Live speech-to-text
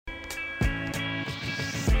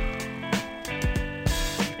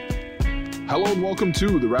Hello and welcome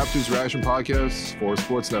to the Raptors Reaction Podcast for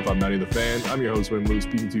Sportsnet. I'm Manny the Fan. I'm your host, Wayne Lou,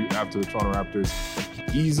 speaking to you after the Toronto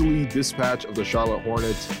Raptors easily dispatch of the Charlotte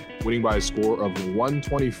Hornets, winning by a score of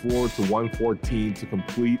 124 to 114 to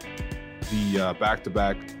complete the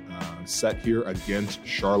back-to-back set here against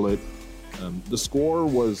Charlotte. The score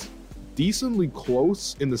was decently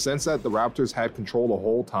close in the sense that the Raptors had control the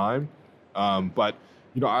whole time, but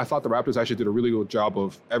I thought the Raptors actually did a really good job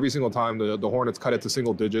of every single time the Hornets cut it to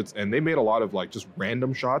single digits, and they made a lot of just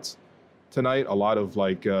random shots tonight. A lot of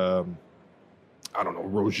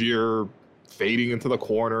Rozier fading into the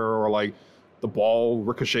corner, or the ball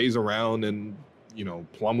ricochets around and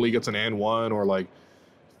Plumlee gets an and one, or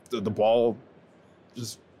the ball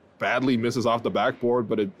just badly misses off the backboard,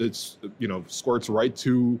 but it's squirts right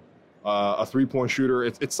to a 3-point shooter.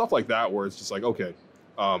 It's stuff like that where it's just okay.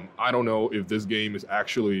 I don't know if this game is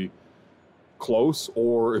actually close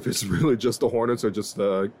or if it's really just the Hornets are just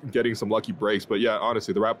getting some lucky breaks. But yeah,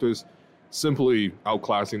 honestly, the Raptors simply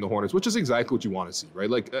outclassing the Hornets, which is exactly what you want to see,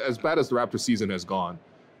 right? As bad as the Raptors season has gone,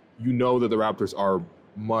 that the Raptors are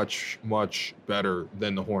much, much better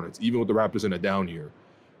than the Hornets, even with the Raptors in a down year.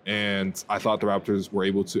 And I thought the Raptors were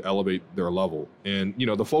able to elevate their level. And,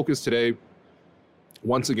 the focus today,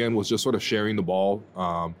 once again, was just sort of sharing the ball.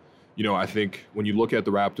 I think when you look at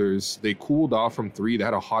the Raptors, they cooled off from three. They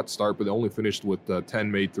had a hot start, but they only finished with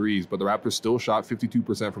 10 made threes. But the Raptors still shot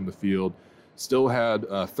 52% from the field, still had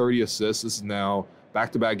 30 assists. This is now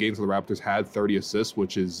back-to-back games where the Raptors had 30 assists,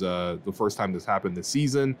 which is the first time this happened this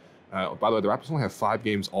season. By the way, the Raptors only have 5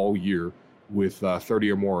 games all year with 30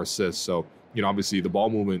 or more assists. So, obviously the ball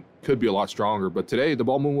movement could be a lot stronger. But today the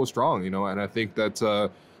ball movement was strong, and I think that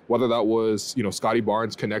whether that was, Scotty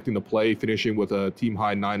Barnes connecting the play, finishing with a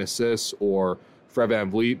team-high 9 assists, or Fred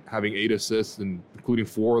VanVleet having 8 assists, and including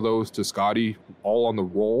 4 of those to Scotty, all on the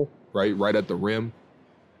roll, right at the rim.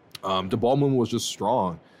 The ball movement was just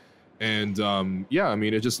strong. And,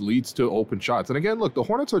 it just leads to open shots. And again, look, the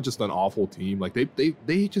Hornets are just an awful team.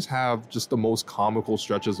 They just have just the most comical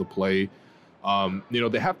stretches of play.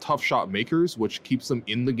 They have tough shot makers, which keeps them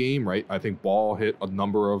in the game, right? I think Ball hit a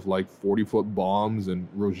number of 40-foot bombs, and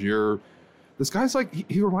Rozier, this guy's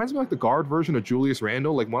he reminds me the guard version of Julius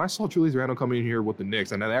Randle. When I saw Julius Randle come in here with the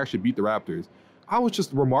Knicks and they actually beat the Raptors, I was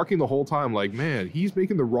just remarking the whole time, man, he's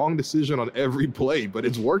making the wrong decision on every play, but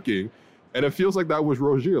it's working. And it feels like that was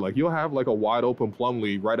Rozier. You'll have a wide open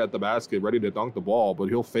Plumlee right at the basket, ready to dunk the ball, but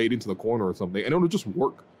he'll fade into the corner or something, and it'll just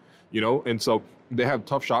work, And so they have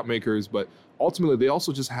tough shot makers, but ultimately they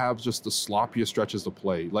also just have the sloppiest stretches to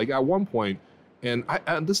play. At one point, and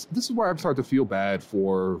this is where I'm starting to feel bad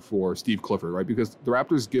for Steve Clifford, right? Because the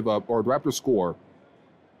Raptors the Raptors score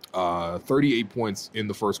 38 points in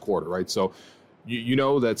the first quarter, right? So you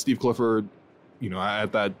know that Steve Clifford,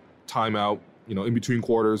 at that timeout, in between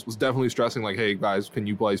quarters, was definitely stressing hey guys, can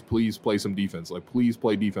you please play some defense? Please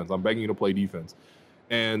play defense. I'm begging you to play defense.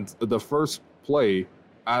 And the first play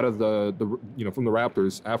out of the from the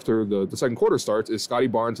Raptors after the second quarter starts is Scotty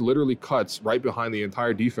Barnes literally cuts right behind the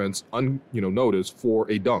entire defense noticed for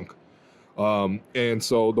a dunk. And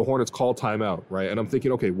so the Hornets call timeout, right? And I'm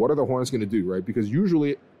thinking, okay, what are the Hornets going to do, right? Because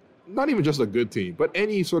usually, not even just a good team, but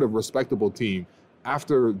any sort of respectable team,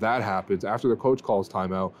 after that happens, after the coach calls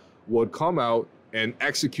timeout, would come out and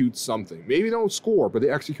execute something. Maybe they don't score, but they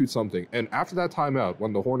execute something. And after that timeout,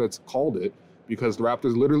 when the Hornets called it, because the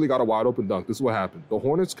Raptors literally got a wide open dunk, this is what happened. The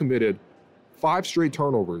Hornets committed 5 straight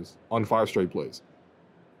turnovers on 5 straight plays.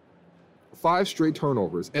 5 straight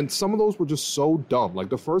turnovers. And some of those were just so dumb.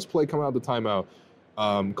 The first play coming out of the timeout,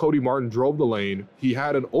 Cody Martin drove the lane. He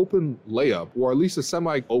had an open layup, or at least a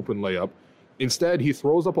semi-open layup. Instead, he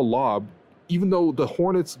throws up a lob, even though the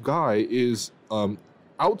Hornets guy is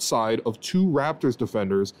outside of 2 Raptors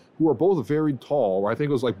defenders who are both very tall. I think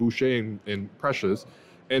it was Boucher and Precious.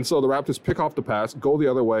 And so the Raptors pick off the pass, go the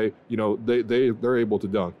other way. They're able to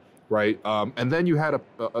dunk, right? And then you had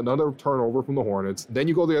another turnover from the Hornets. Then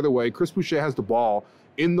you go the other way. Chris Boucher has the ball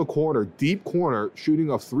in the corner, deep corner,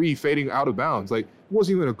 shooting a 3, fading out of bounds. It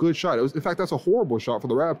wasn't even a good shot. In fact, that's a horrible shot for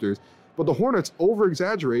the Raptors. But the Hornets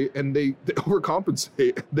over-exaggerate and they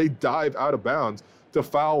overcompensate. They dive out of bounds to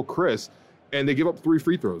foul Chris, and they give up 3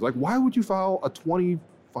 free throws. Why would you foul a 25%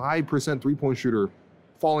 3-point shooter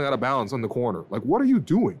falling out of bounds on the corner? What are you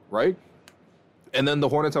doing, right? And then the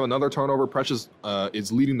Hornets have another turnover. Precious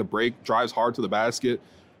is leading the break, drives hard to the basket.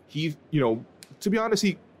 He, to be honest,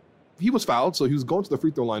 he was fouled, so he was going to the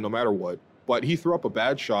free throw line no matter what. But he threw up a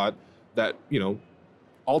bad shot that,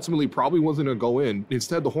 ultimately probably wasn't going to go in.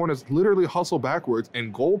 Instead, the Hornets literally hustle backwards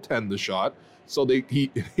and goaltend the shot, so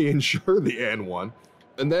he ensured the and one.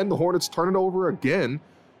 And then the Hornets turn it over again.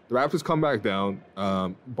 The Raptors come back down.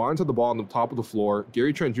 Barnes had the ball on the top of the floor.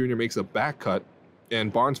 Gary Trent Jr. makes a back cut,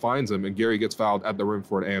 and Barnes finds him, and Gary gets fouled at the rim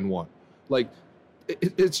for an and one. Like,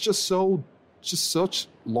 it's just such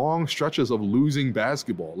long stretches of losing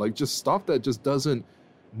basketball. Like, just stuff that just doesn't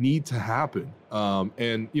need to happen.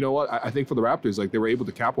 And you know what? I think for the Raptors, like, they were able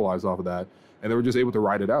to capitalize off of that, and they were just able to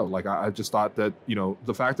ride it out. Like, I just thought that, you know,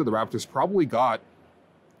 the fact that the Raptors probably got,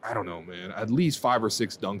 I don't know, man, at least 5 or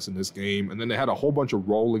 6 dunks in this game. And then they had a whole bunch of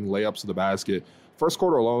rolling layups to the basket. First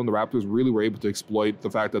quarter alone, the Raptors really were able to exploit the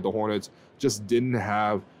fact that the Hornets just didn't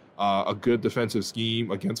have a good defensive scheme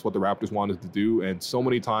against what the Raptors wanted to do. And so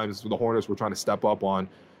many times the Hornets were trying to step up on,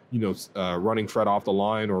 you know, running Fred off the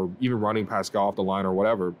line or even running Pascal off the line or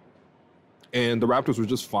whatever. And the Raptors were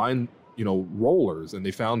just fine, you know, rollers. And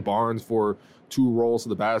they found Barnes for 2 rolls to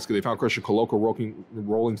the basket. They found Christian Koloko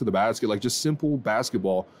rolling to the basket, like just simple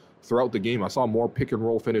basketball throughout the game. I saw more pick and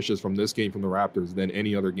roll finishes from this game from the Raptors than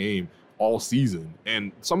any other game all season.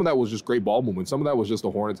 And some of that was just great ball movement. Some of that was just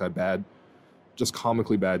the Hornets had just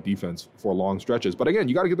comically bad defense for long stretches. But again,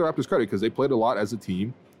 you got to give the Raptors credit because they played a lot as a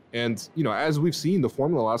team. And, you know, as we've seen the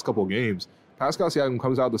formula the last couple of games, Pascal Siakam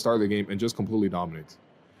comes out at the start of the game and just completely dominates.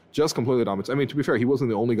 I mean, to be fair, he wasn't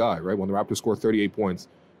the only guy, right? When the Raptors scored 38 points,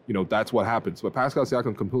 you know, that's what happens. But Pascal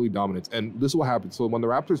Siakam completely dominates. And this is what happens. So when the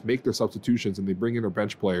Raptors make their substitutions and they bring in their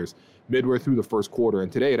bench players midway through the first quarter,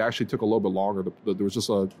 and today it actually took a little bit longer. There was just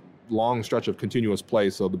a long stretch of continuous play.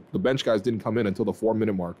 So the bench guys didn't come in until the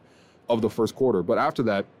 4-minute mark of the first quarter. But after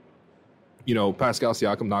that, you know, Pascal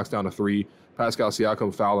Siakam knocks down a 3. Pascal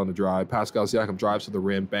Siakam foul on the drive. Pascal Siakam drives to the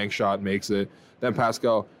rim, bank shot, makes it. Then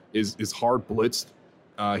Pascal is hard blitzed.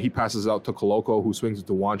 He passes out to Koloko, who swings it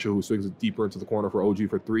to Wancho, who swings it deeper into the corner for OG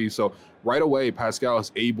for 3. So right away, Pascal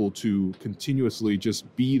is able to continuously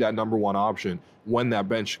just be that number one option when that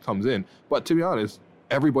bench comes in. But to be honest,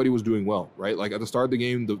 everybody was doing well, right? Like at the start of the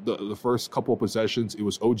game, the first couple of possessions, it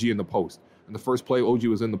was OG in the post. And the first play, OG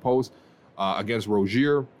was in the post against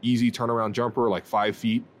Rozier. Easy turnaround jumper, like 5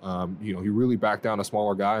 feet. You know, he really backed down a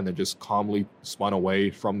smaller guy and then just calmly spun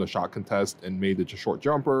away from the shot contest and made the short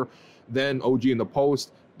jumper. Then OG in the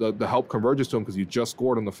post, the help converges to him because he just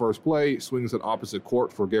scored on the first play, swings it opposite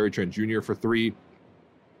court for Gary Trent Jr. for 3.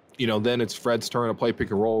 You know, then it's Fred's turn to play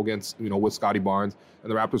pick and roll against, you know, with Scotty Barnes.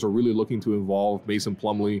 And the Raptors are really looking to involve Mason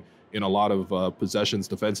Plumlee in a lot of possessions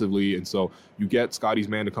defensively. And so you get Scotty's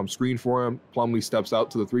man to come screen for him. Plumlee steps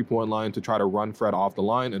out to the 3-point line to try to run Fred off the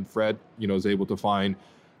line. And Fred, you know, is able to find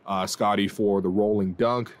Scotty for the rolling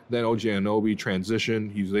dunk. Then OG Anunoby transition.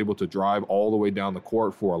 He's able to drive all the way down the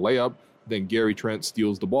court for a layup. Then Gary Trent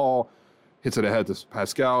steals the ball, hits it ahead to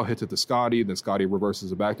Pascal, hits it to Scotty. Then Scotty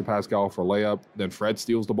reverses it back to Pascal for a layup. Then Fred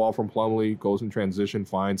steals the ball from Plumlee, goes in transition,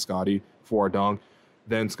 finds Scotty for a dunk.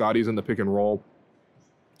 Then Scotty's in the pick and roll.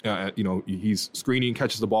 You know, he's screening,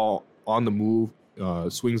 catches the ball on the move,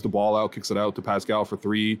 swings the ball out, kicks it out to Pascal for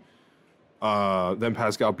 3. Then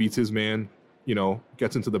Pascal beats his man, you know,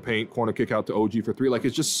 gets into the paint, corner kick out to OG for 3. Like,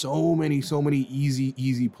 it's just so many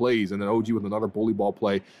easy plays. And then OG with another bully ball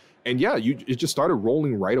play. And yeah, it just started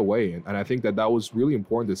rolling right away. And I think that was really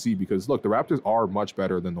important to see because, look, the Raptors are much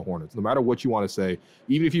better than the Hornets. No matter what you want to say,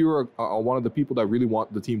 even if you were one of the people that really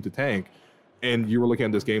want the team to tank, and you were looking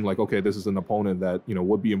at this game like, okay, this is an opponent that, you know,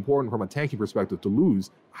 would be important from a tanking perspective to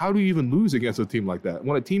lose. How do you even lose against a team like that?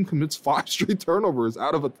 When a team commits 5 straight turnovers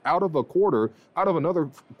out of a quarter, out of another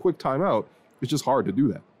quick timeout, it's just hard to do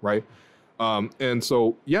that, right? And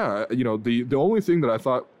so, yeah, you know, the only thing that I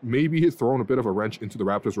thought maybe had thrown a bit of a wrench into the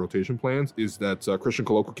Raptors' rotation plans is that Christian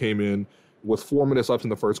Koloko came in with 4 minutes left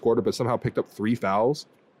in the first quarter, but somehow picked up 3 fouls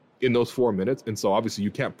in those 4 minutes. And so obviously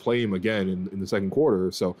you can't play him again in the second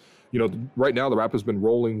quarter. So, you know, right now the Raptors been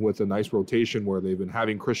rolling with a nice rotation where they've been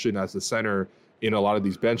having Christian as the center in a lot of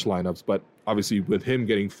these bench lineups. But obviously with him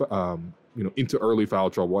getting, you know, into early foul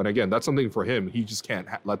trouble. And again, that's something for him. He just can't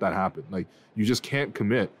let that happen. Like, you just can't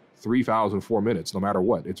commit 3 fouls in 4 minutes, no matter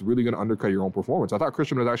what. It's really going to undercut your own performance. I thought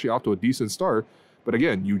Christian was actually off to a decent start, but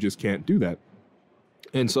again, you just can't do that.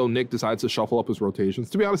 And so Nick decides to shuffle up his rotations.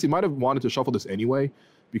 To be honest, he might have wanted to shuffle this anyway,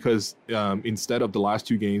 because instead of the last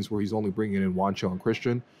 2 games where he's only bringing in Wancho and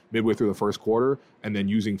Christian midway through the first quarter and then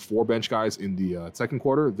using 4 bench guys in the second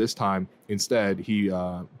quarter, this time instead he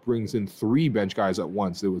brings in 3 bench guys at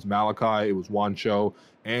once. It was Malachi, it was Wancho,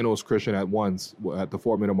 and it was Christian at once at the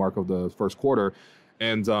 4-minute mark of the first quarter.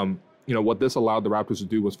 And, you know, what this allowed the Raptors to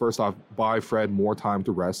do was, first off, buy Fred more time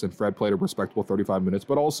to rest, and Fred played a respectable 35 minutes,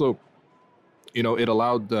 but also, you know, it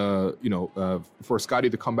allowed for Scotty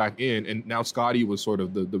to come back in, and now Scotty was sort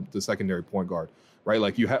of the secondary point guard, right?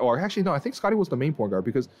 Like, you had, or actually, no, I think Scotty was the main point guard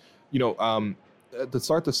because, you know, at the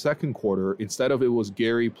start the second quarter, instead of it was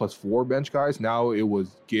Gary plus 4 bench guys, now it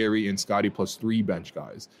was Gary and Scotty plus 3 bench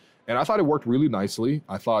guys. And I thought it worked really nicely.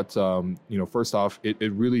 I thought, first off,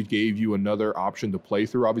 it really gave you another option to play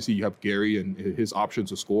through. Obviously, you have Gary and his options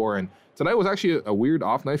to score. And tonight was actually a weird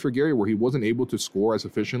off night for Gary where he wasn't able to score as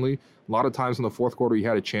efficiently. A lot of times in the fourth quarter, he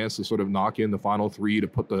had a chance to sort of knock in the final 3 to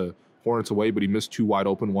put the Hornets away, but he missed 2 wide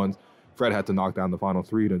open ones. Fred had to knock down the final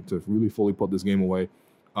 3 to really fully put this game away.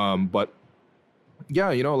 But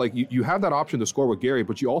yeah, you have that option to score with Gary,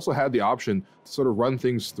 but you also had the option to sort of run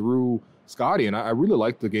things through Scotty. And I really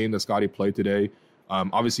liked the game that Scotty played today.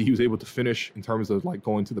 Obviously, he was able to finish in terms of like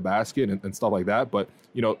going to the basket and stuff like that. But,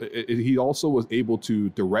 he also was able to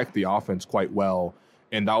direct the offense quite well.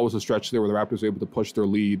 And that was a stretch there where the Raptors were able to push their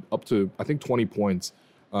lead up to, I think, 20 points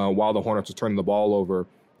while the Hornets were turning the ball over.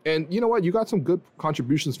 And you know what? You got some good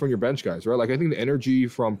contributions from your bench guys, right? Like, I think the energy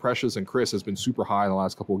from Precious and Chris has been super high in the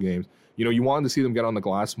last couple of games. You wanted to see them get on the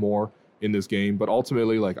glass more in this game, but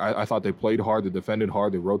ultimately, like, I thought they played hard, they defended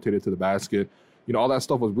hard, they rotated to the basket. All that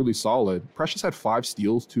stuff was really solid. Precious had 5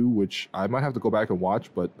 steals too, which I might have to go back and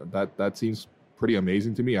watch, but that seems pretty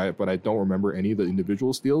amazing to me. But I don't remember any of the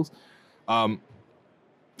individual steals.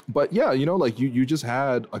 But yeah, you just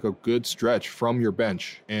had like a good stretch from your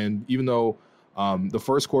bench, and even though the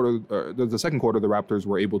second quarter, the Raptors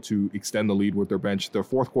were able to extend the lead with their bench. The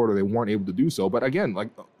fourth quarter, they weren't able to do so. But again, like,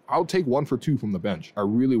 I'll take 1 for 2 from the bench. I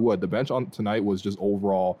really would. The bench on tonight was just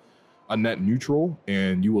overall a net neutral,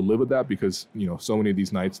 and you will live with that because, so many of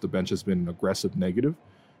these nights, the bench has been an aggressive negative.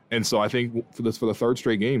 And so I think for the third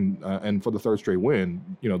straight game and for the third straight win,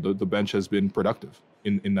 the bench has been productive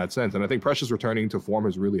in that sense. And I think Precious returning to form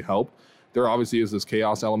has really helped. There obviously is this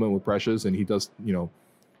chaos element with Precious, and he does,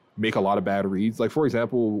 make a lot of bad reads. Like, for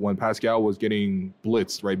example, when Pascal was getting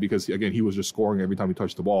blitzed, right? Because, again, he was just scoring every time he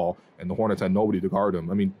touched the ball, and the Hornets had nobody to guard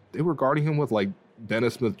him. I mean, they were guarding him with, like,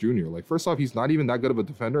 Dennis Smith Jr. Like, first off, he's not even that good of a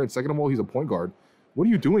defender, and second of all, he's a point guard. What are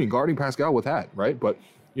you doing guarding Pascal with that, right? But,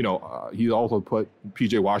 he also put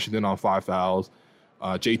P.J. Washington on 5 fouls.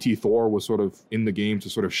 J.T. Thor was sort of in the game to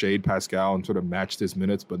sort of shade Pascal and sort of match his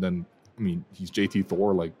minutes, but then, I mean, he's J.T.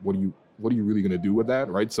 Thor. Like, what are you really going to do with that,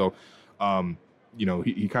 right? So,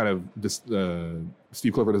 he kind of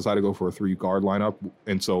Steve Clifford decided to go for a 3-guard lineup,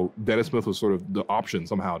 and so Dennis Smith was sort of the option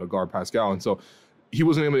somehow to guard Pascal, and so he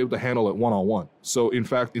wasn't able to handle it one-on-one. So in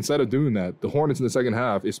fact, instead of doing that, the Hornets in the second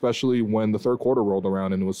half, especially when the third quarter rolled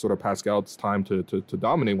around and it was sort of Pascal's time to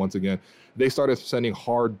dominate once again, they started sending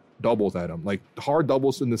hard doubles at him, like hard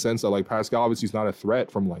doubles in the sense that, like, Pascal obviously is not a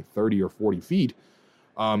threat from like 30 or 40 feet.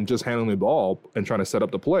 Just handling the ball and trying to set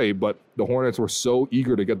up the play. But the Hornets were so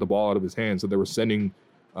eager to get the ball out of his hands that they were sending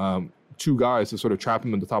 2 guys to sort of trap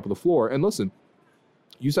him at the top of the floor. And listen,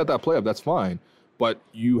 you set that play up, that's fine. But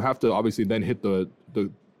you have to obviously then hit the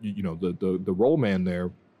roll man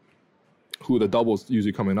there, who the double's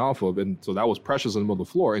usually coming off of. And so that was Precious in the middle of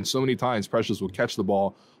the floor. And so many times Precious would catch the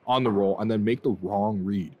ball on the roll and then make the wrong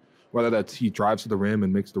read. Whether that's he drives to the rim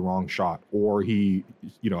and makes the wrong shot, or he,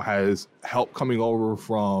 has help coming over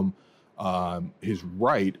from his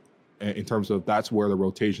right in terms of that's where the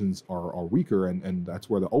rotations are weaker and that's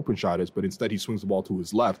where the open shot is. But instead he swings the ball to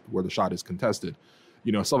his left where the shot is contested,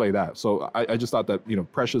 stuff like that. So I just thought that,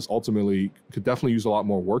 Precious ultimately could definitely use a lot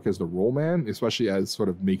more work as the roll man, especially as sort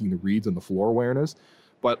of making the reads and the floor awareness.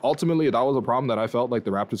 But ultimately, that was a problem that I felt like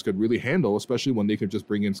the Raptors could really handle, especially when they could just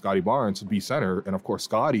bring in Scotty Barnes to be center. And of course,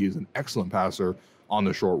 Scotty is an excellent passer on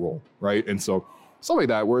the short roll, right? And so stuff like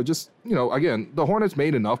that, where just, again, the Hornets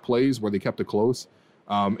made enough plays where they kept it close.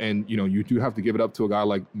 And, you do have to give it up to a guy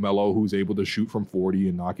like Melo, who's able to shoot from 40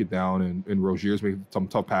 and knock it down. And Rozier's making some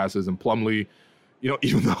tough passes. And Plumlee,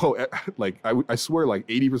 even though, like, I swear, like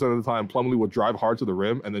 80% of the time, Plumlee would drive hard to the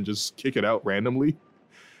rim and then just kick it out randomly.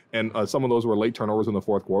 And some of those were late turnovers in the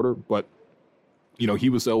fourth quarter. But, he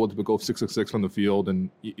was able to go 6 of 6 from the field. And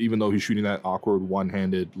even though he's shooting that awkward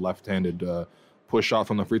one-handed, left-handed push shot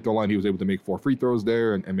from the free throw line, he was able to make 4 free throws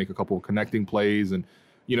there and make a couple of connecting plays. And,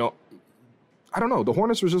 I don't know. The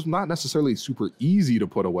Hornets were just not necessarily super easy to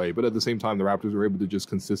put away. But at the same time, the Raptors were able to just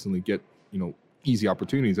consistently get, easy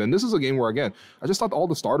opportunities. And this is a game where, again, I just thought all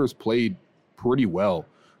the starters played pretty well,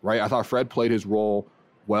 right? I thought Fred played his role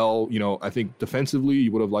well. I think defensively,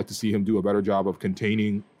 you would have liked to see him do a better job of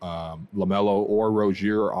containing LaMelo or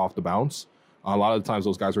Rozier off the bounce. A lot of the times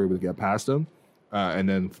those guys were able to get past him. And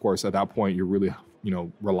then, of course, at that point, you're really,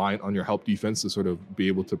 reliant on your help defense to sort of be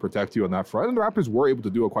able to protect you on that front. And the Raptors were able to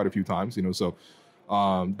do it quite a few times, so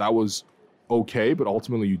that was okay. But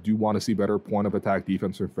ultimately, you do want to see better point of attack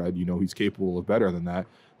defense from Fred. He's capable of better than that.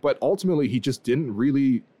 But ultimately, he just didn't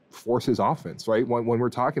really force his offense, right? When we're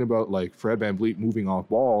talking about like Fred VanVleet moving off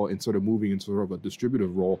ball and sort of moving into sort of a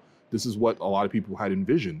distributive role, this is what a lot of people had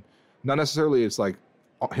envisioned. Not necessarily it's like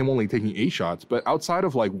him only taking 8 shots, but outside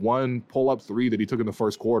of like one pull-up 3 that he took in the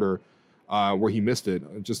first quarter where he missed it,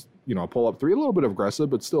 just, a pull-up 3, a little bit aggressive,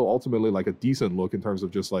 but still ultimately like a decent look in terms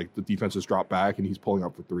of just like the defense just dropped back and he's pulling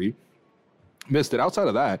up for 3. Missed it. Outside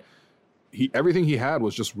of that, everything he had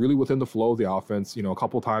was just really within the flow of the offense. A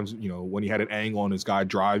couple times, when he had an angle on his guy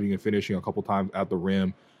driving and finishing a couple times at the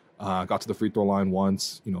rim, got to the free throw line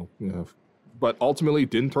once, but ultimately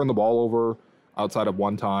didn't turn the ball over outside of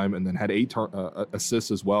one time, and then had 8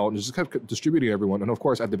 assists as well, and just kept distributing everyone. And of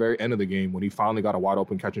course, at the very end of the game, when he finally got a wide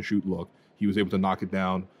open catch and shoot look, he was able to knock it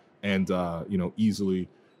down and easily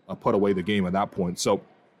put away the game at that point. So,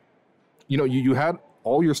 you had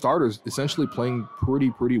all your starters essentially playing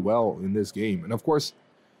pretty well in this game. And of course,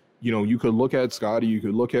 you could look at Scotty, you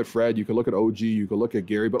could look at Fred, you could look at OG, you could look at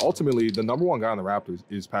Gary, but ultimately the number one guy on the Raptors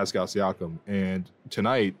is Pascal Siakam. And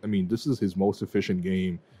tonight, I mean, this is his most efficient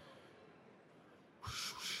game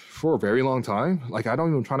for a very long time. Like,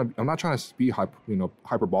 I'm not trying to be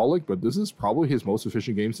hyperbolic, but this is probably his most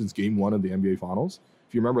efficient game since game 1 of the NBA Finals.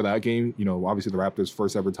 If you remember that game, obviously the Raptors'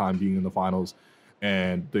 first ever time being in the finals,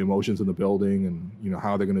 and the emotions in the building, and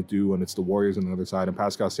how they're going to do, and it's the Warriors on the other side, and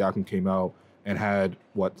Pascal Siakam came out and had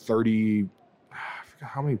 30, I forgot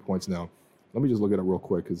how many points now. Let me just look at it real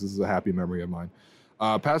quick because this is a happy memory of mine.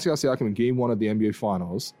 Pascal Siakam in game 1 of the NBA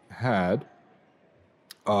Finals had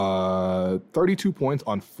 32 points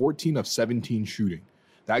on 14 of 17 shooting.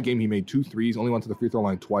 That game he made 2 threes, only went to the free throw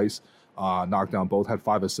line twice, knocked down both, had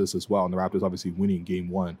 5 assists as well, and the Raptors obviously winning game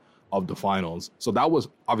 1 of the finals. So that was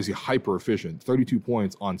obviously hyper efficient. 32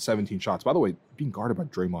 points on 17 shots. By the way, being guarded by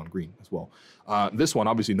Draymond Green as well. This one,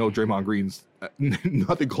 obviously, no Draymond Green's,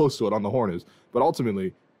 nothing close to it on the Hornets. But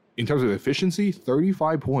ultimately, in terms of efficiency,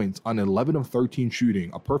 35 points on 11 of 13 shooting.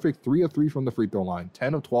 A perfect 3 of 3 from the free throw line,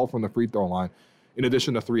 10 of 12 from the free throw line, in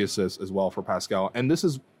addition to 3 assists as well for Pascal. And this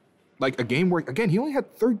is like a game where, again, he only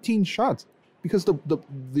had 13 shots because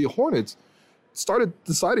the Hornets started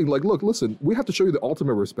deciding, like, look, listen, we have to show you the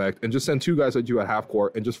ultimate respect and just send 2 guys at you at half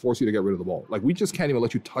court and just force you to get rid of the ball. Like, we just can't even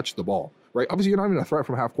let you touch the ball, right? Obviously, you're not even a threat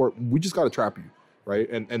from half court. We just got to trap you, right?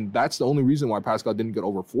 And that's the only reason why Pascal didn't get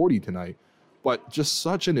over 40 tonight. But just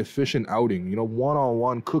such an efficient outing,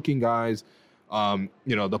 one-on-one, cooking guys,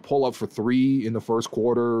 the pull-up for 3 in the first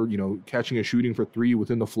quarter, catching and shooting for 3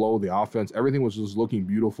 within the flow of the offense. Everything was just looking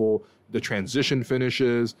beautiful. The transition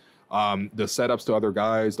finishes, the setups to other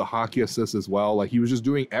guys, the hockey assists as well. Like, he was just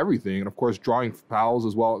doing everything. And of course, drawing fouls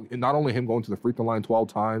as well. And not only him going to the free throw line 12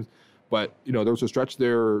 times, but, there was a stretch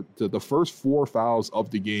there to the first 4 fouls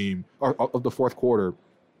of the game, or of the fourth quarter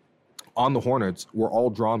on the Hornets were all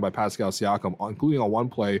drawn by Pascal Siakam, including on one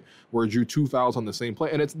play where he drew 2 fouls on the same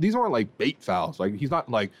play. And these aren't like bait fouls. Like, he's not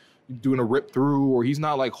like doing a rip through, or he's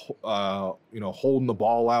not like, holding the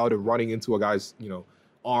ball out and running into a guy's,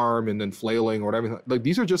 arm and then flailing or whatever. Like,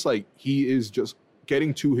 these are just like, he is just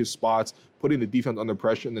getting to his spots, putting the defense under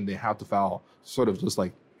pressure, and then they have to foul, sort of just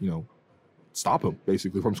like, stop him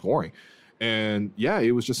basically from scoring. And yeah,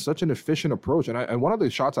 it was just such an efficient approach. And one of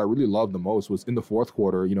the shots I really loved the most was in the fourth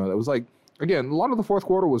quarter. It was like, again, a lot of the fourth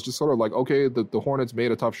quarter was just sort of like, okay, the Hornets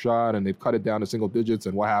made a tough shot and they've cut it down to single digits,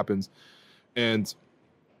 and what happens? And,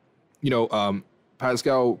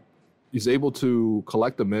 Pascal is able to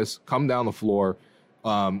collect the miss, come down the floor.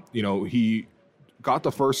 He got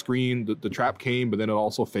the first screen, the trap came, but then it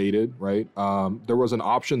also faded, right? There was an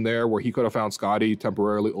option there where he could have found Scotty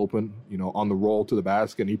temporarily open, on the roll to the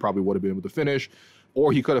basket, and he probably would have been able to finish.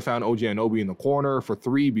 Or he could have found OG Anunoby in the corner for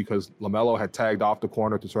 3 because LaMelo had tagged off the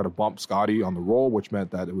corner to sort of bump Scotty on the roll, which meant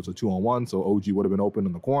that it was a 2-on-1, so OG would have been open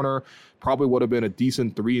in the corner. Probably would have been a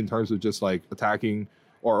decent 3 in terms of just like attacking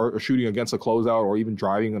or shooting against a closeout, or even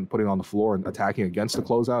driving and putting on the floor and attacking against the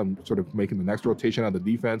closeout and sort of making the next rotation of the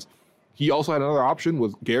defense. He also had another option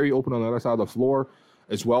with Gary open on the other side of the floor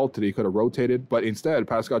as well, that he could have rotated. But instead,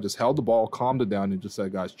 Pascal just held the ball, calmed it down, and just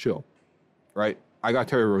said, guys, chill, right? I got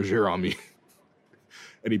Terry Rozier on me.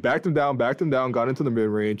 And he backed him down, got into the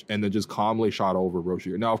mid-range, and then just calmly shot over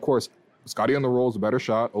Rozier. Now, of course, Scotty on the roll is a better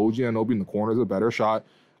shot. OG Anunoby in the corner is a better shot.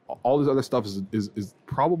 All this other stuff is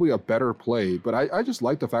probably a better play. But I just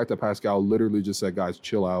like the fact that Pascal literally just said, guys,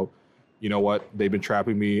 chill out. You know what? They've been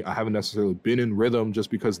trapping me. I haven't necessarily been in rhythm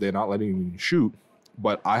just because they're not letting me shoot.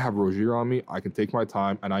 But I have Rozier on me. I can take my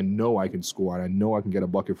time, and I know I can score, and I know I can get a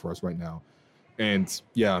bucket for us right now. And,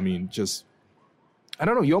 yeah, I mean, just, I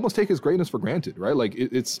don't know. You almost take his greatness for granted, right? Like,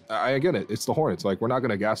 I get it. It's the Hornets. Like, we're not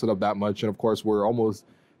going to gas it up that much. And, of course, we're almost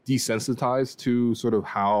desensitized to sort of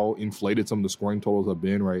how inflated some of the scoring totals have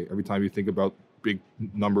been, right? Every time you think about big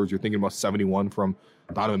numbers. You're thinking about 71 from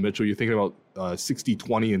Donovan Mitchell. You're thinking about 60,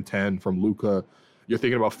 20, and 10 from Luka. You're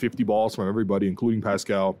thinking about 50 balls from everybody, including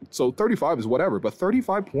Pascal. So 35 is whatever, but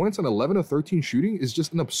 35 points on 11 of 13 shooting is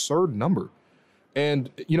just an absurd number. And,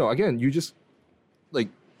 again, you just,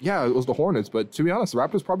 yeah, it was the Hornets, but to be honest, the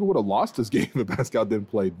Raptors probably would have lost this game if Pascal didn't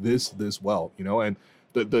play this well, and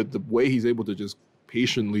the way he's able to just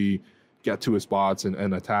patiently get to his spots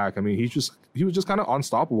and attack. I mean, he was just kind of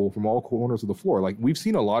unstoppable from all corners of the floor. Like, we've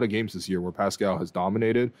seen a lot of games this year where Pascal has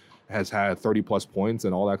dominated, has had 30 plus points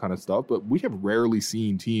and all that kind of stuff, but we have rarely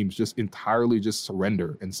seen teams just entirely just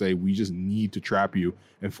surrender and say, we just need to trap you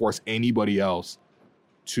and force anybody else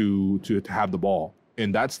to have the ball.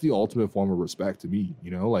 And that's the ultimate form of respect to me,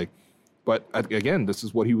 but again, this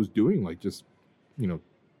is what he was doing, just,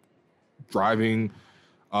 driving,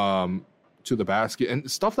 to the basket and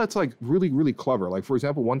stuff that's really, really clever. Like, for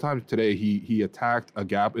example, one time today, he attacked a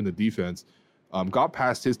gap in the defense, got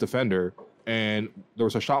past his defender, and there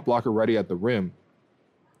was a shot blocker ready at the rim.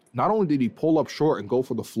 Not only did he pull up short and go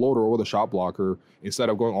for the floater over the shot blocker instead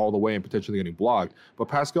of going all the way and potentially getting blocked, but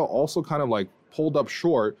Pascal also kind of pulled up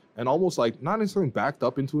short and almost not necessarily backed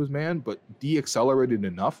up into his man, but de-accelerated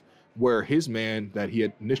enough where his man that he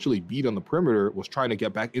had initially beat on the perimeter was trying to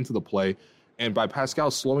get back into the play. And by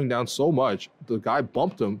Pascal slowing down so much, the guy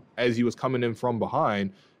bumped him as he was coming in from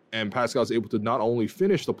behind, and Pascal's able to not only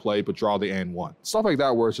finish the play, but draw the and one. Stuff like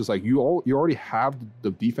that where it's just you already have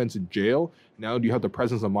the defense in jail. Now you have the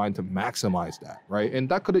presence of mind to maximize that, right? And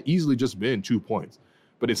that could have easily just been 2 points.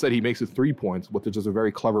 But instead he makes it 3 points with just a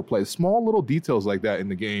very clever play. Small little details like that in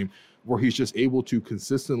the game where he's just able to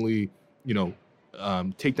consistently,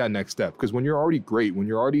 take that next step. Because when you're already great, when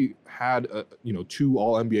you're already had 2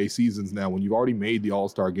 All-NBA seasons now, when you've already made the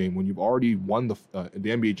All-Star game, when you've already won the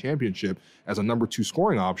NBA championship as a number 2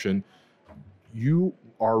 scoring option, you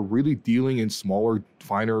are really dealing in smaller,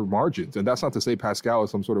 finer margins. And that's not to say Pascal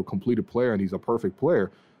is some sort of completed player and he's a perfect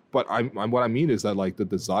player. But what I mean is that the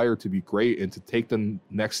desire to be great and to take the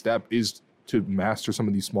next step is to master some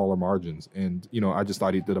of these smaller margins. And, I just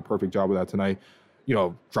thought he did a perfect job of that tonight.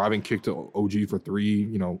 Driving kick to OG for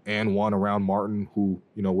 3, and 1 around Martin, who,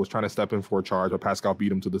 was trying to step in for a charge, but Pascal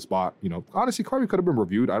beat him to the spot. Honestly, probably could have been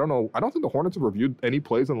reviewed. I don't know. I don't think the Hornets have reviewed any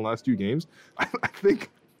plays in the last 2 games. I think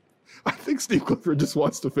Steve Clifford just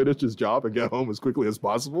wants to finish his job and get home as quickly as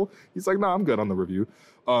possible. He's like, nah, I'm good on the review.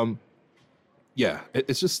 Yeah,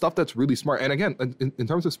 it's just stuff that's really smart. And again, in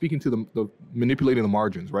terms of speaking to the manipulating the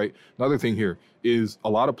margins, right? Another thing here is a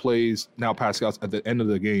lot of plays now Pascal's at the end of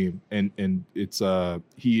the game, and it's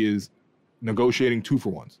he is negotiating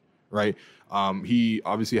 2-for-1s, right? He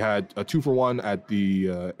obviously had a 2-for-1 at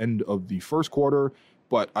the end of the first quarter,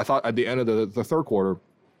 but I thought at the end of the third quarter,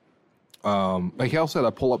 he also had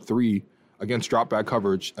a pull-up 3 against drop back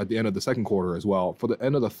coverage at the end of the second quarter as well. For the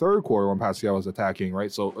end of the third quarter when Pascal was attacking,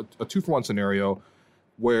 right? So a 2-for-1 scenario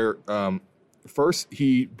where first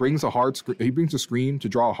he brings a screen to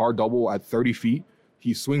draw a hard double at 30 feet.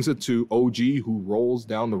 He swings it to OG, who rolls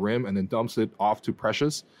down the rim and then dumps it off to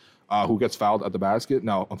Precious, who gets fouled at the basket.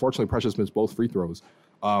 Now, unfortunately, Precious missed both free throws.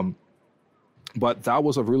 But that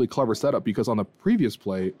was a really clever setup because on the previous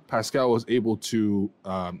play, Pascal was able to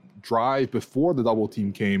drive before the double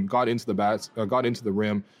team came, got into the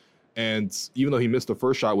rim, and even though he missed the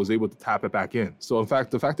first shot, was able to tap it back in. So in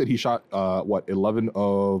fact, the fact that he shot 11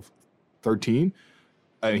 of 13,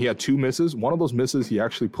 and he had 2 misses, one of those misses he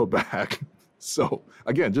actually put back. So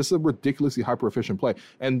again, just a ridiculously hyper efficient play,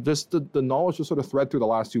 and just the knowledge to sort of thread through the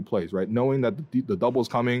last 2 plays, right? Knowing that the double is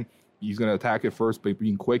coming. He's going to attack it first by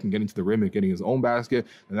being quick and getting to the rim and getting his own basket.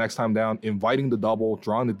 The next time down, inviting the double,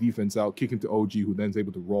 drawing the defense out, kicking to OG, who then is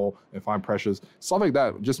able to roll and find Precious. Stuff like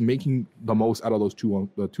that, just making the most out of those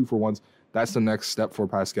 2-for-1s. That's the next step for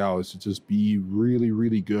Pascal, is to just be really,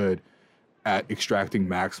 really good at extracting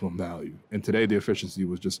maximum value. And today, the efficiency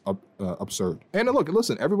was just absurd. And look,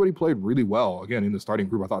 listen, everybody played really well. Again, in the starting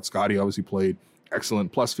group, I thought Scottie obviously played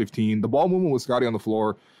excellent, plus 15. The ball movement with Scottie on the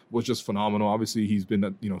floor was just phenomenal. Obviously, he's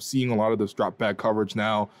been, seeing a lot of this drop back coverage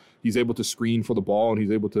now. He's able to screen for the ball and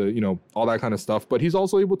he's able to, all that kind of stuff. But he's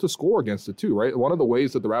also able to score against it too, right? One of the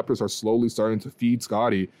ways that the Raptors are slowly starting to feed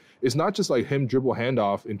Scottie is not just him dribble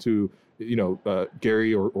handoff into,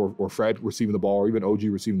 Gary or Fred receiving the ball, or even OG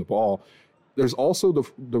receiving the ball. There's also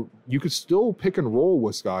you could still pick and roll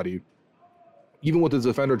with Scottie, even with his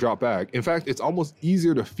defender drop back. In fact, it's almost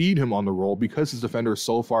easier to feed him on the roll because his defender is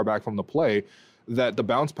so far back from the play that the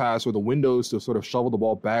bounce pass or the windows to sort of shovel the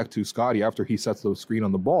ball back to Scottie after he sets the screen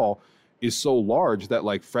on the ball is so large that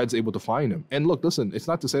like Fred's able to find him. And look, listen, it's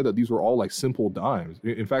not to say that these were all like simple dimes.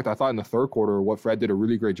 In fact, I thought in the third quarter, what Fred did a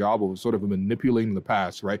really great job of was sort of manipulating the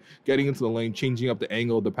pass, right? Getting into the lane, changing up the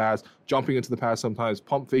angle of the pass, jumping into the pass sometimes,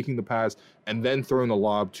 pump faking the pass, and then throwing the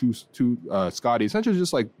lob to Scottie. Essentially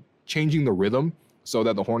just like changing the rhythm so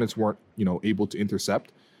that the Hornets weren't, able to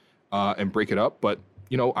intercept and break it up. But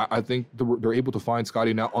I think they're able to find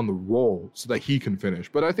Scottie now on the roll so that he can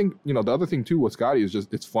finish. But I think, the other thing too with Scottie is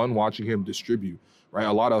just it's fun watching him distribute, right?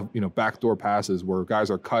 A lot of, backdoor passes where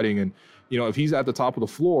guys are cutting and, if he's at the top of the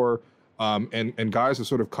floor and guys are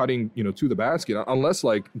sort of cutting, to the basket, unless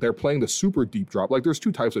like they're playing the super deep drop. Like there's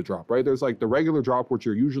two types of drop, right? There's like the regular drop, which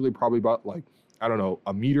you're usually probably about like, I don't know,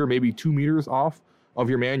 a meter, maybe 2 meters off of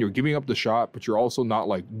your man. You're giving up the shot, but you're also not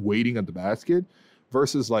like waiting at the basket.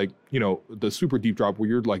 Versus like, the super deep drop where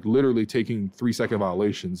you're like literally taking 3-second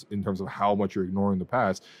violations in terms of how much you're ignoring the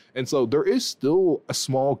pass. And so there is still a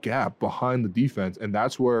small gap behind the defense. And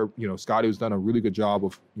that's where, Scottie has done a really good job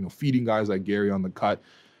of, feeding guys like Gary on the cut,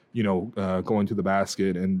 going to the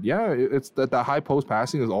basket. And yeah, it's that high post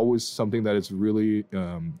passing is always something that is really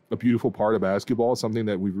a beautiful part of basketball, something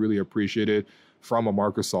that we've really appreciated from a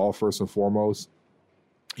Marcus Gasol first and foremost.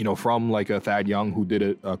 From like a Thad Young who did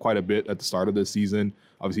it quite a bit at the start of this season.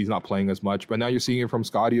 Obviously, he's not playing as much, but now you're seeing it from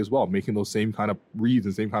Scottie as well, making those same kind of reads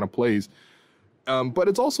and same kind of plays. But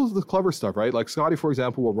it's also the clever stuff, right? Like Scottie, for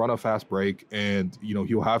example, will run a fast break and,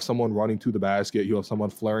 he'll have someone running to the basket. He'll have someone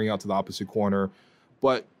flaring out to the opposite corner.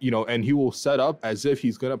 But, and he will set up as if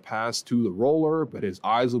he's going to pass to the roller, but his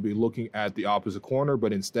eyes will be looking at the opposite corner.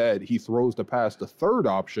 But instead, he throws the pass, the third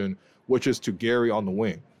option, which is to Gary on the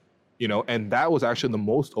wing. And that was actually the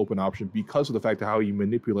most open option because of the fact of how he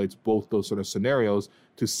manipulates both those sort of scenarios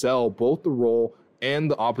to sell both the roll and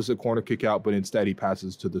the opposite corner kick out, but instead he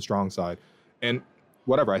passes to the strong side. And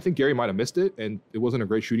whatever, I think Gary might have missed it, and it wasn't a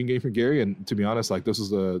great shooting game for Gary. And to be honest, like this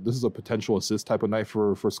is a potential assist type of night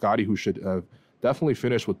for Scottie, who should have definitely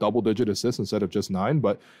finished with double-digit assists instead of just 9.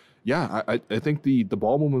 But yeah, I think the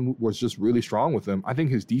ball movement was just really strong with him. I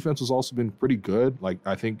think his defense has also been pretty good. Like,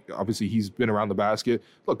 I think, obviously, he's been around the basket.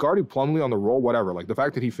 Look, guarding Plumlee on the roll, whatever. Like, the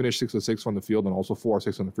fact that he finished 6 of 6 from the field and also 4 of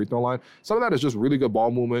 6 on the free throw line, some of that is just really good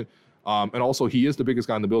ball movement. And also, he is the biggest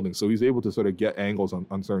guy in the building, so he's able to sort of get angles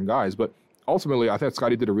on certain guys. But ultimately, I think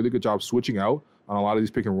Scottie did a really good job switching out on a lot of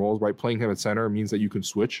these pick and rolls, right? Playing him at center means that you can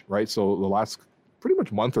switch, right? So the last pretty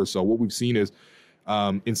much month or so, what we've seen is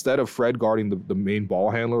instead of Fred guarding the main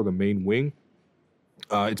ball handler, the main wing,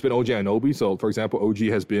 it's been OG Anunoby. So, for example, OG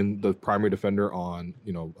has been the primary defender on,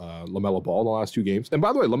 LaMelo Ball in the last 2 games. And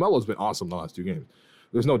by the way, LaMelo's been awesome the last 2 games.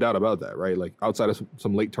 There's no doubt about that, right? Like, outside of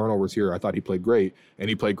some late turnovers here, I thought he played great, and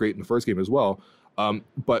he played great in the first game as well.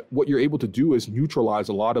 But what you're able to do is neutralize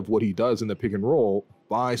a lot of what he does in the pick and roll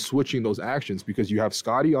by switching those actions, because you have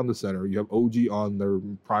Scottie on the center, you have OG on their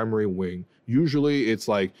primary wing. Usually it's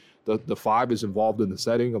like the 5 is involved in the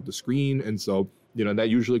setting of the screen, and so that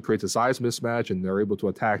usually creates a size mismatch, and they're able to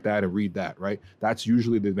attack that and read that, right? That's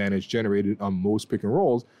usually the advantage generated on most pick and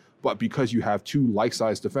rolls. But because you have 2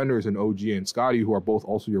 like-sized defenders in OG and Scottie, who are both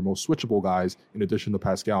also your most switchable guys, in addition to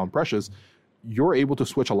Pascal and Precious, you're able to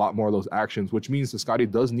switch a lot more of those actions, which means that Scottie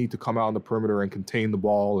does need to come out on the perimeter and contain the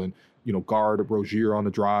ball and, guard Rozier on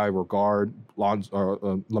the drive or guard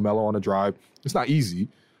LaMelo on the drive. It's not easy,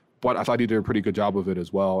 but I thought he did a pretty good job of it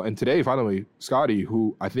as well. And today, finally, Scottie,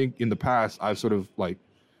 who I think in the past I've sort of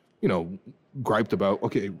griped about,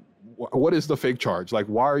 okay, what is the fake charge? Like,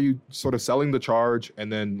 why are you sort of selling the charge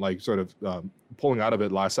and then pulling out of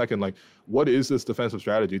it last second? Like, what is this defensive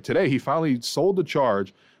strategy? Today, he finally sold the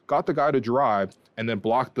charge, got the guy to drive, and then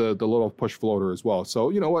blocked the little push floater as well. So,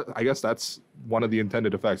 you know what? I guess that's one of the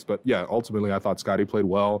intended effects. But yeah, ultimately, I thought Scottie played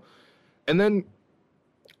well. And then,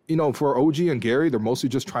 for OG and Gary, they're mostly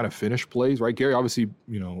just trying to finish plays, right? Gary obviously,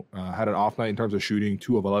 had an off night in terms of shooting,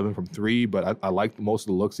 2 of 11 from 3, but I liked most of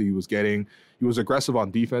the looks that he was getting. He was aggressive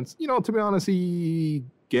on defense. To be honest, he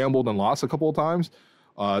gambled and lost a couple of times.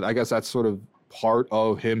 I guess that's sort of part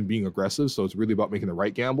of him being aggressive, so it's really about making the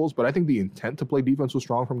right gambles. But I think the intent to play defense was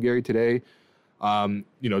strong from Gary today.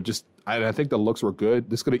 I think the looks were good.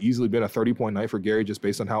 This could have easily been a 30-point night for Gary just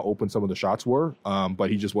based on how open some of the shots were, but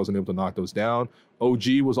he just wasn't able to knock those down.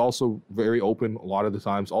 OG was also very open a lot of the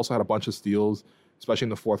times, also had a bunch of steals, especially in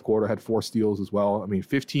the fourth quarter, had 4 steals as well. I mean,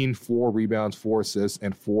 15, 4 rebounds, 4 assists,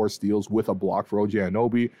 and 4 steals with a block for OG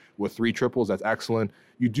Anunoby with 3 triples. That's excellent.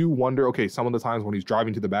 You do wonder, okay, some of the times when he's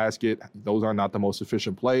driving to the basket, those are not the most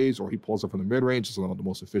efficient plays, or he pulls up from the mid-range, those are not the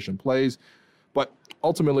most efficient plays. But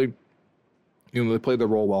ultimately, they played their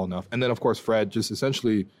role well enough. And then, of course, Fred just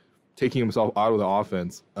essentially taking himself out of the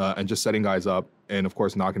offense and just setting guys up and, of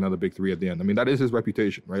course, knocking out the big 3 at the end. I mean, that is his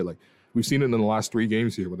reputation, right? Like, We've seen it in the last 3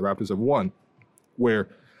 games here where the Raptors have won, where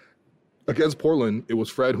against Portland, it was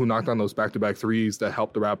Fred who knocked on those back-to-back threes that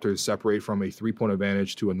helped the Raptors separate from a 3-point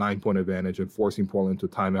advantage to a 9-point advantage and forcing Portland to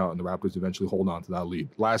timeout, and the Raptors eventually hold on to that lead.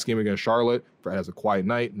 Last game against Charlotte, Fred has a quiet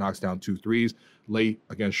night, knocks down 2 threes. Late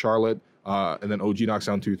against Charlotte, and then OG knocks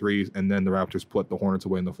down 2 threes, and then the Raptors put the Hornets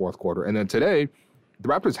away in the fourth quarter. And then today, the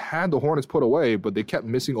Raptors had the Hornets put away, but they kept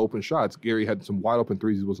missing open shots. Gary had some wide open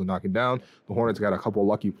threes he wasn't knocking down. The Hornets got a couple of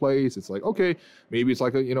lucky plays. It's like, okay, maybe it's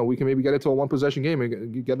like, we can maybe get it to a 1-possession game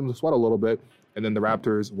and get them to sweat a little bit. And then the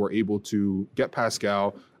Raptors were able to get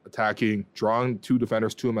Pascal attacking, drawing 2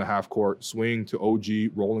 defenders to him at half court, swing to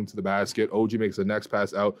OG, rolling to the basket. OG makes the next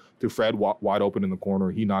pass out to Fred wide open in the corner.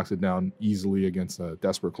 He knocks it down easily against a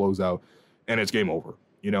desperate closeout, and it's game over.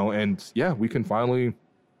 And yeah, we can finally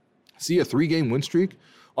see a 3-game win streak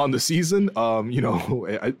on the season.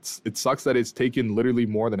 It sucks that it's taken literally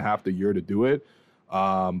more than half the year to do it.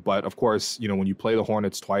 But of course, when you play the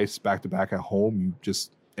Hornets twice back to back at home,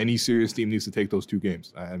 any serious team needs to take those 2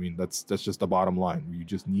 games. I mean, that's just the bottom line. You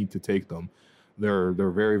just need to take them. They're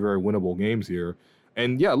very, very winnable games here.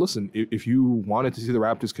 And yeah, listen, if you wanted to see the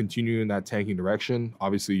Raptors continue in that tanking direction,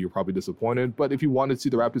 obviously you're probably disappointed. But if you wanted to see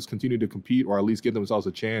the Raptors continue to compete or at least give themselves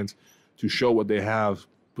a chance to show what they have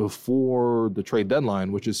before the trade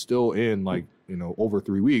deadline, which is still in over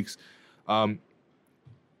 3 weeks,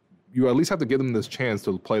 you at least have to give them this chance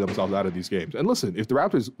to play themselves out of these games. And listen, if the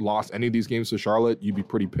Raptors lost any of these games to Charlotte, you'd be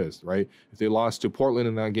pretty pissed, right? If they lost to Portland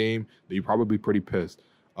in that game, then you'd probably be pretty pissed.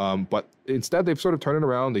 But instead, they've sort of turned it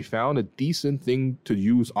around. They found a decent thing to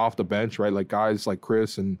use off the bench, right? Like guys like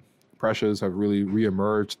Chris and Precious have really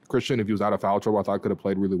reemerged. Christian, if he was out of foul trouble, I thought could have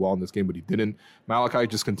played really well in this game, but he didn't. Malachi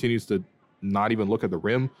just continues to not even look at the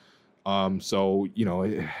rim.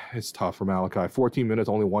 It's tough for Malachi. 14 minutes,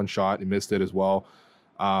 only 1 shot. He missed it as well.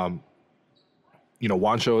 Juancho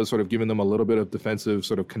has sort of given them a little bit of defensive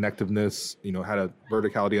sort of connectiveness, had a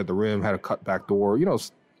verticality at the rim, had a cut back door.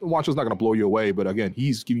 Juancho's not going to blow you away, but again,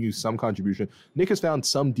 he's giving you some contribution. Nick has found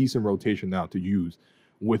some decent rotation now to use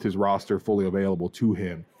with his roster fully available to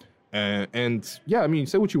him. And yeah, I mean,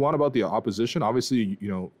 say what you want about the opposition. Obviously,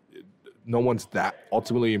 no one's that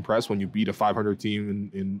ultimately impressed when you beat a 500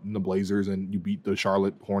 team in the Blazers and you beat the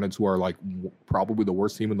Charlotte Hornets, who are like probably the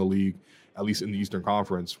worst team in the league, at least in the Eastern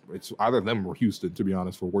Conference. It's either them or Houston, to be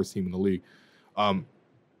honest, for worst team in the league.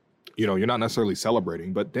 You're not necessarily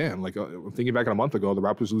celebrating, but damn, thinking back a month ago, the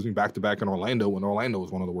Raptors losing back-to-back in Orlando when Orlando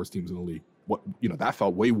was one of the worst teams in the league. That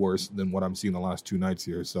felt way worse than what I'm seeing the last 2 nights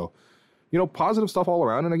here. So, positive stuff all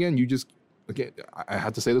around. And again, I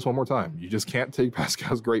have to say this one more time. You just can't take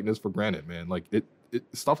Pascal's greatness for granted, man.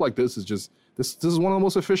 Stuff like this is just, this is one of the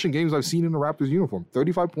most efficient games I've seen in the Raptors uniform.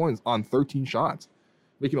 35 points on 13 shots,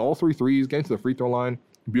 making all 3 threes, getting to the free throw line.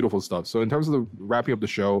 Beautiful stuff. So in terms of wrapping up the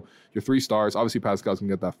show, your 3 stars, obviously Pascal's going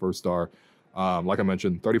to get that first star. Like I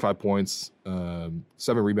mentioned, 35 points,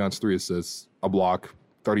 7 rebounds, 3 assists, a block,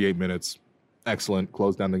 38 minutes. Excellent.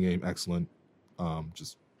 Closed down the game. Excellent.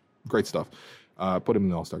 Just great stuff. Put him in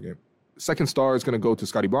the All-Star game. Second star is going to go to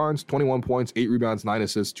Scotty Barnes, 21 points, 8 rebounds, 9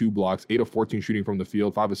 assists, 2 blocks, 8 of 14 shooting from the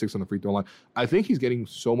field, 5 of 6 on the free throw line. I think he's getting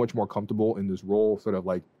so much more comfortable in this role, sort of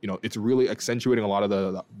it's really accentuating a lot of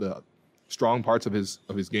the strong parts of his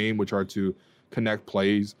game, which are to connect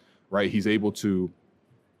plays, right? He's able to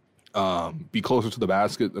be closer to the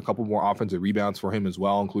basket, a couple more offensive rebounds for him as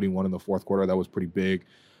well, including one in the fourth quarter. That was pretty big.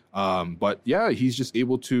 But yeah, he's just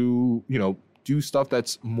able to, do stuff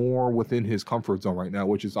that's more within his comfort zone right now,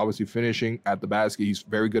 which is obviously finishing at the basket. He's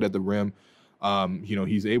very good at the rim.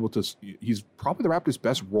 He's able to, he's probably the Raptors'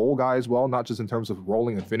 best roll guy as well, not just in terms of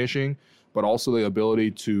rolling and finishing, but also the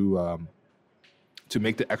ability to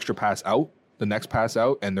make the extra pass out, the next pass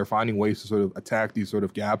out, and they're finding ways to sort of attack these sort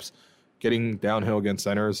of gaps, getting downhill against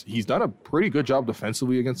centers. He's done a pretty good job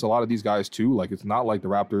defensively against a lot of these guys too. It's not like the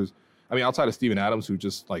Raptors, outside of Steven Adams, who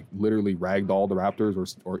just literally ragdolled the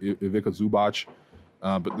Raptors, or Ivica Zubac,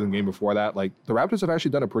 but the game before that, the Raptors have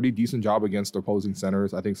actually done a pretty decent job against opposing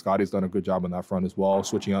centers. I think Scotty's done a good job on that front as well,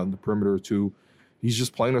 switching out in the perimeter too. He's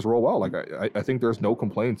just playing his role well. I think there's no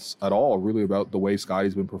complaints at all really about the way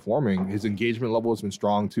Scotty's been performing. His engagement level has been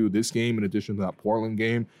strong too. This game, in addition to that Portland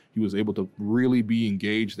game, he was able to really be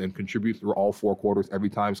engaged and contribute through all 4 quarters. Every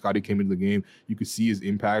time Scotty came into the game, you could see his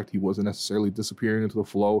impact. He wasn't necessarily disappearing into the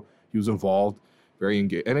flow. He was involved, very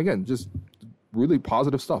engaged. And again, just really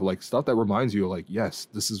positive stuff, stuff that reminds you, yes,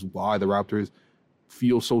 this is why the Raptors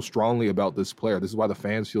feel so strongly about this player. This is why the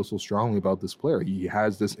fans feel so strongly about this player. He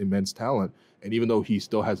has this immense talent. And even though he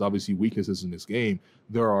still has obviously weaknesses in his game,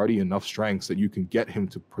 there are already enough strengths that you can get him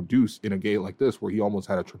to produce in a game like this where he almost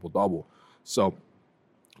had a triple-double. So,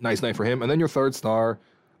 nice night for him. And then your third star,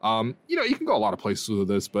 You can go a lot of places with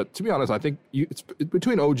this, but to be honest, I think it's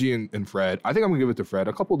between OG and Fred. I think I'm going to give it to Fred.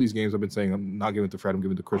 A couple of these games I've been saying I'm not giving it to Fred, I'm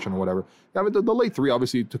giving it to Christian or whatever. Yeah, I mean, the late 3,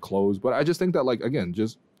 obviously, to close, but I just think that, like, again,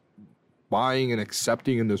 just buying and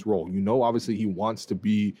accepting in this role. Obviously, he wants to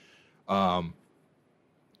be,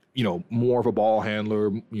 more of a ball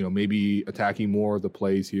handler, maybe attacking more of the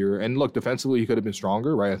plays here. And look, defensively, he could have been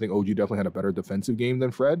stronger, right? I think OG definitely had a better defensive game than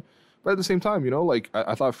Fred. But at the same time,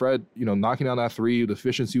 I thought Fred, knocking down that 3, the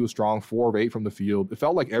efficiency was strong, 4 of 8 from the field. It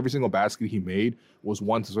felt like every single basket he made was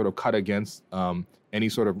one to sort of cut against any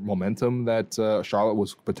sort of momentum that Charlotte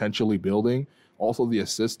was potentially building. Also, the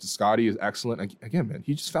assist to Scottie is excellent. Again, man,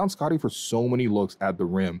 he just found Scottie for so many looks at the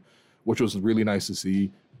rim, which was really nice to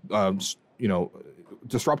see.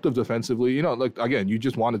 Disruptive defensively. Again, you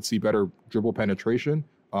just wanted to see better dribble penetration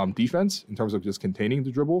defense in terms of just containing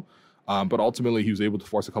the dribble. But ultimately, he was able to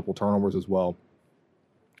force a couple turnovers as well.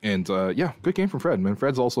 And good game from Fred, man.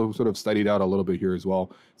 Fred's also sort of steadied out a little bit here as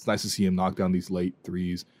well. It's nice to see him knock down these late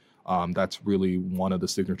 3s. That's really one of the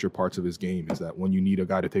signature parts of his game, is that when you need a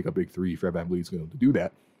guy to take a big 3, Fred VanVleet's going to do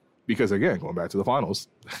that. Because, again, going back to the finals,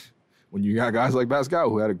 when you got guys like Pascal,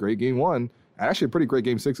 who had a great game 1, and actually a pretty great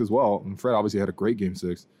game 6 as well, and Fred obviously had a great game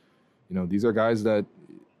 6, these are guys that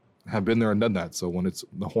have been there and done that. So when it's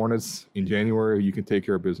the Hornets in January, you can take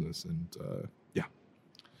care of business. And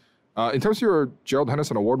in terms of your Gerald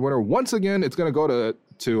Henderson Award winner, once again, it's going to go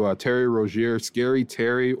to Terry Rozier, Scary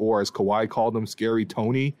Terry, or as Kawhi called him, Scary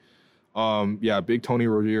Tony. Big Tony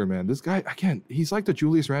Rozier, man. This guy, again, he's like the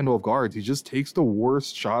Julius Randle of guards. He just takes the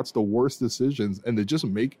worst shots, the worst decisions, and they just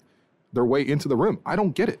make their way into the rim. I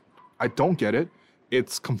don't get it.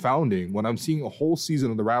 It's confounding when I'm seeing a whole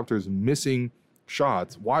season of the Raptors missing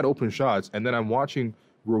shots, wide open shots, and then I'm watching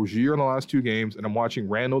Rozier in the last 2 games, and I'm watching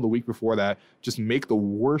Randall the week before that just make the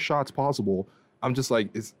worst shots possible. I'm just like,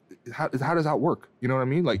 how does that work? You know what I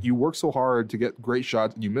mean? Like, you work so hard to get great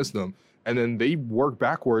shots and you miss them, and then they work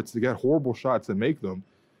backwards to get horrible shots and make them.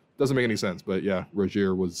 Doesn't make any sense. But yeah,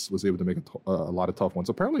 Rozier was able to make a lot of tough ones.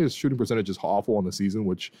 Apparently his shooting percentage is awful on the season,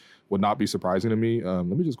 which would not be surprising to me. Let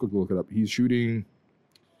me just quickly look it up. He's shooting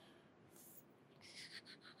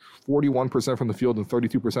 41% from the field and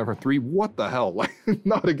 32% from 3. What the hell? Like,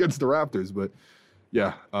 not against the Raptors, but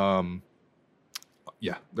yeah.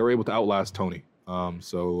 They were able to outlast Tony.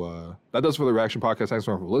 So that does for the Reaction Podcast. Thanks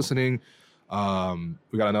for listening.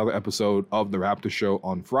 We got another episode of the Raptors Show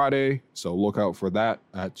on Friday, so look out for that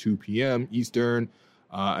at 2 p.m. Eastern.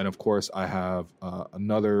 And of course, I have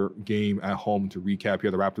another game at home to recap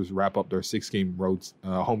here. The Raptors wrap up their 6-game road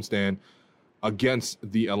homestand against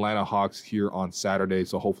the Atlanta Hawks here on Saturday.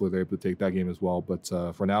 So hopefully they're able to take that game as well. But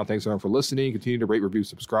for now, thanks everyone for listening. Continue to rate, review,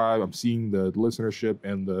 subscribe. I'm seeing the listenership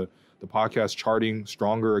and the podcast charting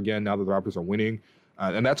stronger again now that the Raptors are winning.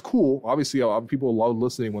 And that's cool. Obviously, a lot of people love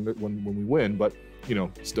listening when we win, but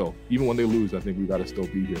still, even when they lose, I think we got to still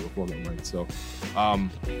be here before them, right? So,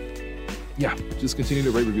 just continue to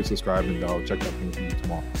rate, review, subscribe, and I'll check that for you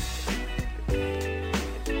tomorrow.